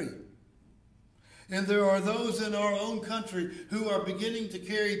country. And there are those in our own country who are beginning to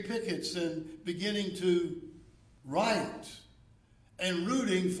carry pickets and beginning to riot and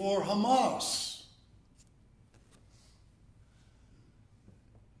rooting for Hamas.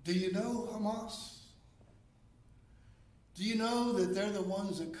 Do you know Hamas? Do you know that they're the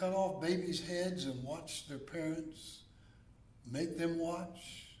ones that cut off babies' heads and watch their parents make them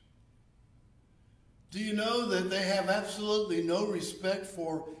watch? Do you know that they have absolutely no respect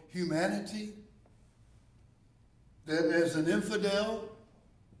for humanity? That as an infidel,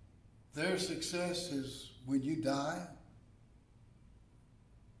 their success is when you die?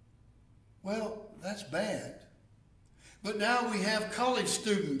 Well, that's bad. But now we have college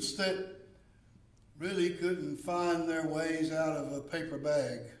students that really couldn't find their ways out of a paper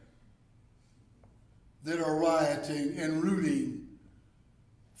bag that are rioting and rooting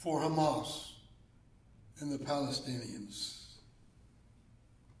for Hamas and the Palestinians.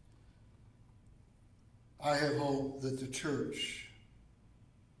 I have hope that the church,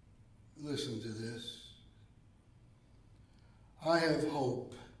 listen to this, I have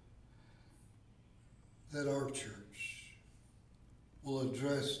hope that our church will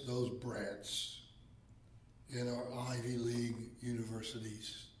address those brats in our Ivy League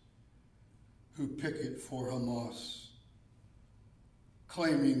universities who picket for Hamas,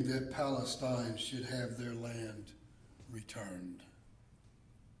 claiming that Palestine should have their land returned.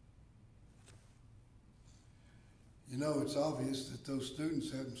 You know, it's obvious that those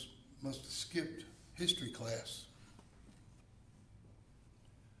students must have skipped history class.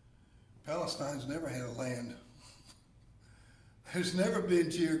 Palestine's never had a land. There's never been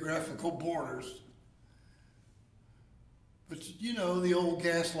geographical borders. But you know, the old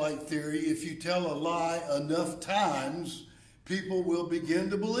gaslight theory, if you tell a lie enough times, people will begin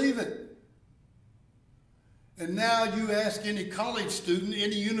to believe it. And now you ask any college student,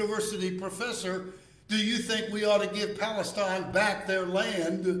 any university professor, do you think we ought to give Palestine back their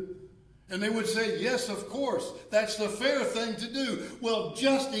land? And they would say, yes, of course. That's the fair thing to do. Well,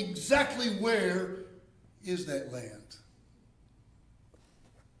 just exactly where is that land?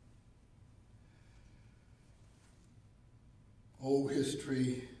 Oh,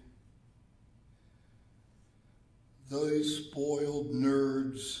 history. Those spoiled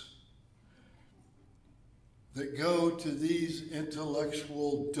nerds that go to these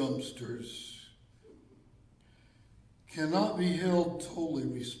intellectual dumpsters cannot be held totally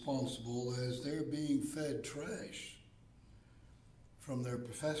responsible as they're being fed trash from their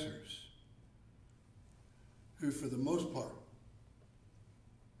professors, who for the most part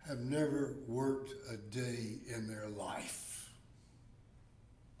have never worked a day in their life.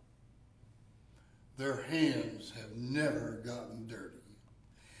 Their hands have never gotten dirty.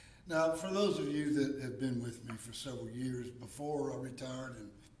 Now, for those of you that have been with me for several years before I retired and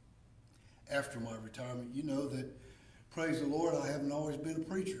after my retirement, you know that, praise the Lord, I haven't always been a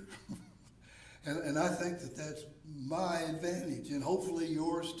preacher. and I think that that's my advantage, and hopefully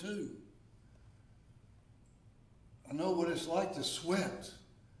yours too. I know what it's like to sweat.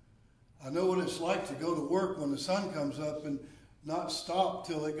 I know what it's like to go to work when the sun comes up and not stop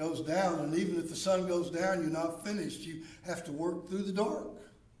till it goes down. And even if the sun goes down, you're not finished. You have to work through the dark.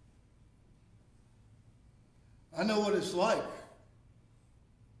 I know what it's like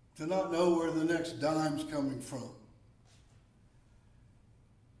to not know where the next dime's coming from.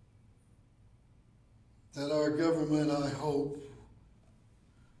 That our government, I hope,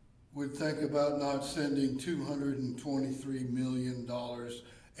 would think about not sending $223 million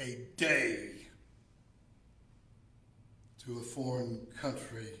a day to a foreign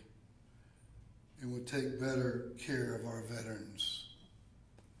country and would take better care of our veterans.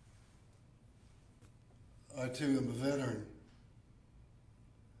 I too am a veteran.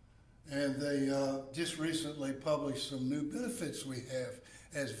 And they just recently published some new benefits we have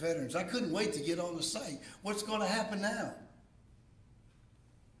as veterans. I couldn't wait to get on the site. What's going to happen now?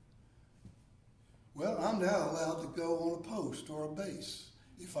 Well, I'm now allowed to go on a post or a base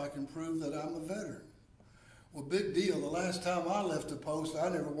if I can prove that I'm a veteran. Well, big deal. The last time I left a post, I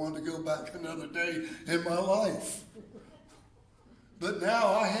never wanted to go back another day in my life. But now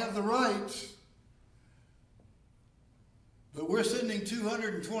I have the rights. But we're sending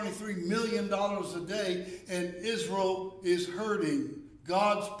 $223 million a day, and Israel is hurting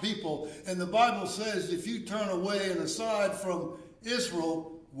God's people. And the Bible says if you turn away and aside from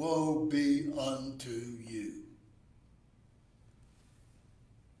Israel, woe be unto you.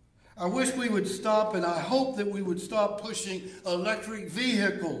 I wish we would stop, and I hope that we would stop pushing electric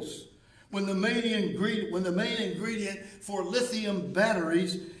vehicles when the main ingredient for lithium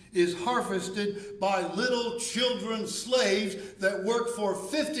batteries is harvested by little children slaves that work for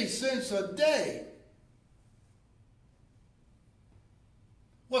 50 cents a day.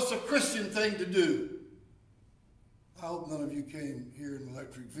 What's a Christian thing to do? I hope none of you came here in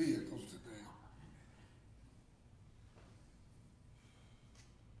electric vehicles today.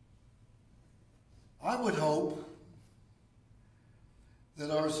 I would hope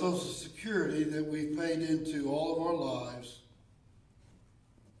that our Social Security that we've paid into all of our lives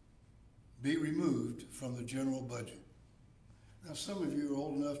be removed from the general budget. Now, some of you are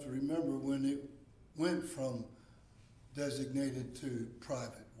old enough to remember when it went from designated to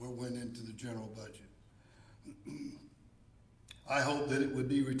private, or went into the general budget. I hope that it would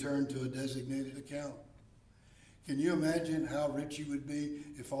be returned to a designated account. Can you imagine how rich you would be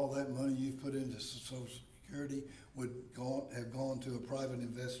if all that money you've put into Social Security would have gone to a private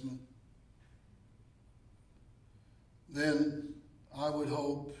investment? then I would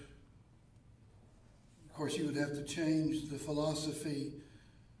hope, of course, you would have to change the philosophy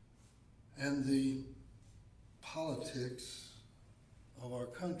and the politics of our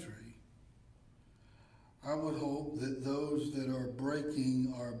country. I would hope that those that are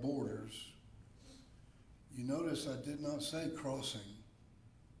breaking our borders, you notice I did not say crossing,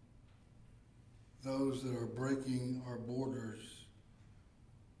 those that are breaking our borders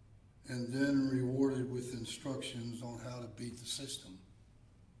and then rewarded with instructions on how to beat the system,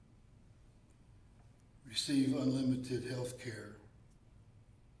 receive unlimited health care,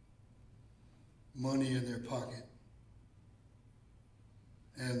 money in their pocket,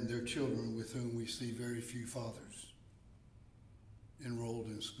 and their children with whom we see very few fathers enrolled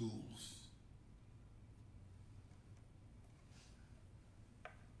in schools.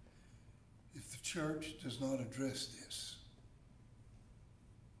 If the church does not address this,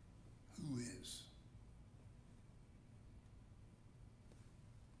 who is?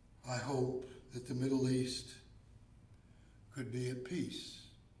 I hope that the Middle East could be at peace.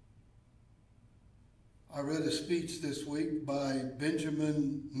 I read a speech this week by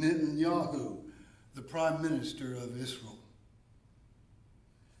Benjamin Netanyahu, the Prime Minister of Israel.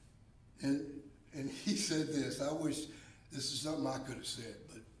 And he said this. I wish this is something I could have said,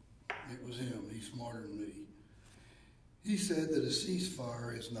 but it was him. He's smarter than me. He said that a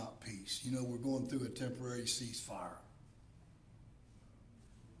ceasefire is not peace. You know, we're going through a temporary ceasefire.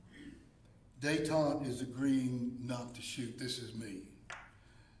 Détente is agreeing not to shoot. This is me.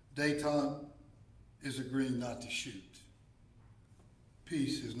 Détente is agreeing not to shoot.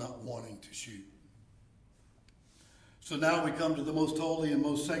 Peace is not wanting to shoot. So now we come to the most holy and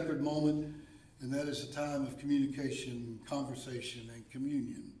most sacred moment, and that is a time of communication, conversation, and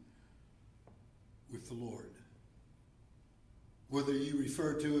communion with the Lord. Whether you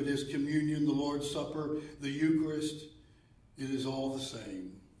refer to it as communion, the Lord's Supper, the Eucharist, it is all the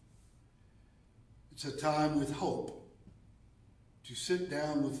same. It's a time with hope to sit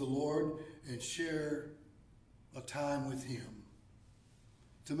down with the Lord and share a time with Him,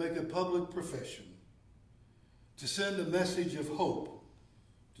 to make a public profession, to send a message of hope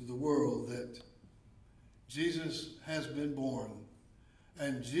to the world that Jesus has been born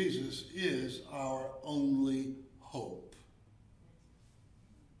and Jesus is our only hope.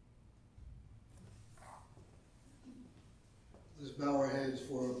 Let's bow our heads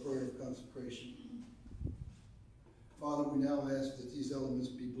for a prayer of consecration. Father, we now ask that these elements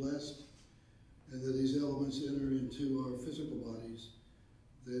be blessed and that these elements enter into our physical bodies,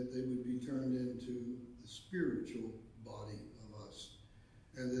 that they would be turned into the spiritual body of us.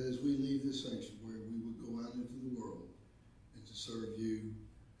 And that as we leave this sanctuary, we would go out into the world and to serve you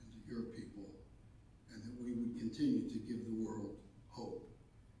and to your people, and that we would continue to give the world hope.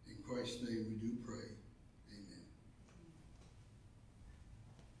 In Christ's name we do pray. Amen.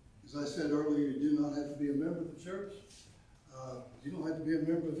 As I said earlier, you do not have to be a member of the church. You don't have to be a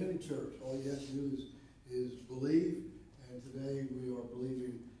member of any church. All you have to do is believe, and today we are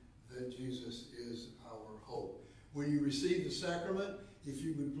believing that Jesus is our hope. When you receive the sacrament, if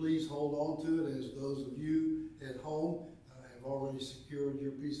you would please hold on to it, as those of you at home have already secured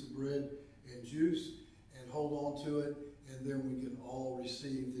your piece of bread and juice, and hold on to it, and then we can all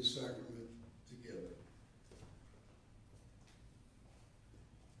receive this sacrament together.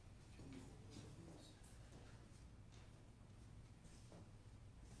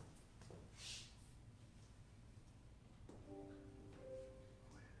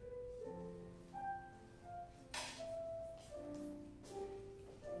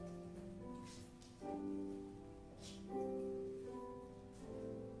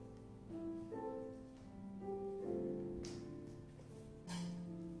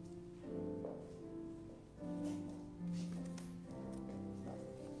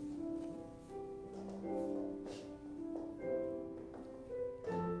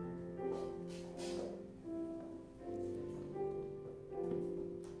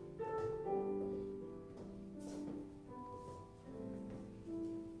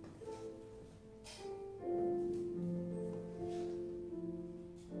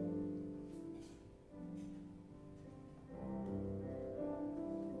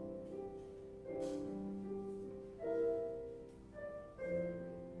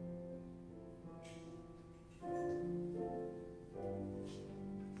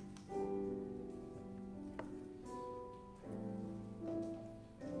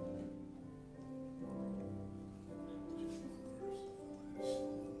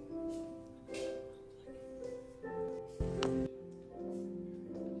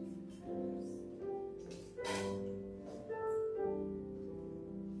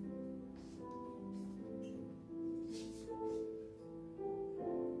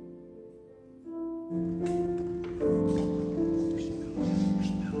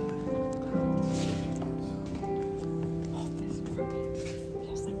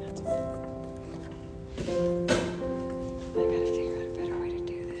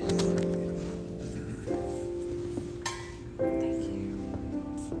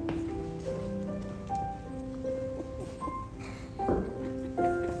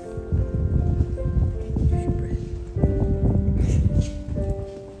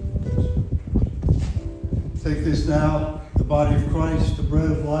 Take this now, the body of Christ, the bread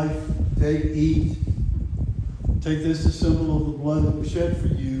of life. Take, eat. Take this, the symbol of the blood that was shed for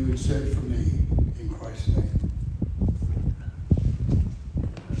you and shed for me. In Christ's name.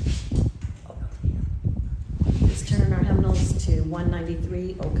 Let's turn our hymnals to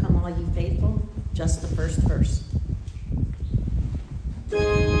 193, O Come All Ye Faithful, just the first verse.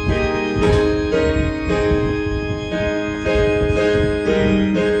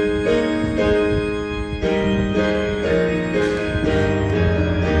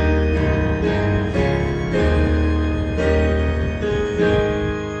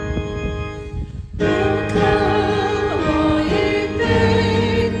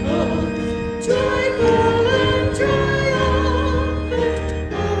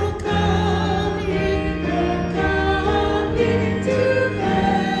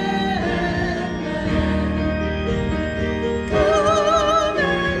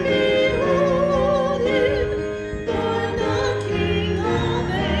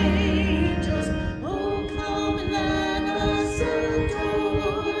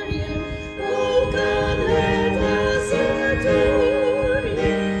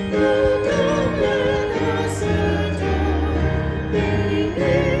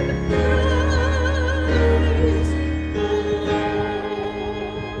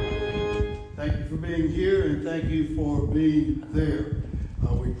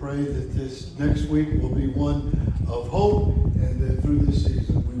 Next week will be one of hope, and that through this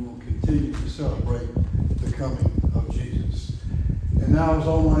season we will continue to celebrate the coming of Jesus. And now, as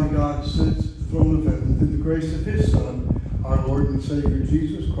Almighty God sits at the throne of heaven through the grace of His Son, our Lord and Savior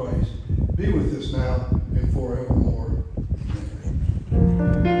Jesus Christ, be with us now and forevermore.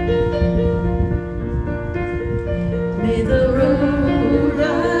 Amen.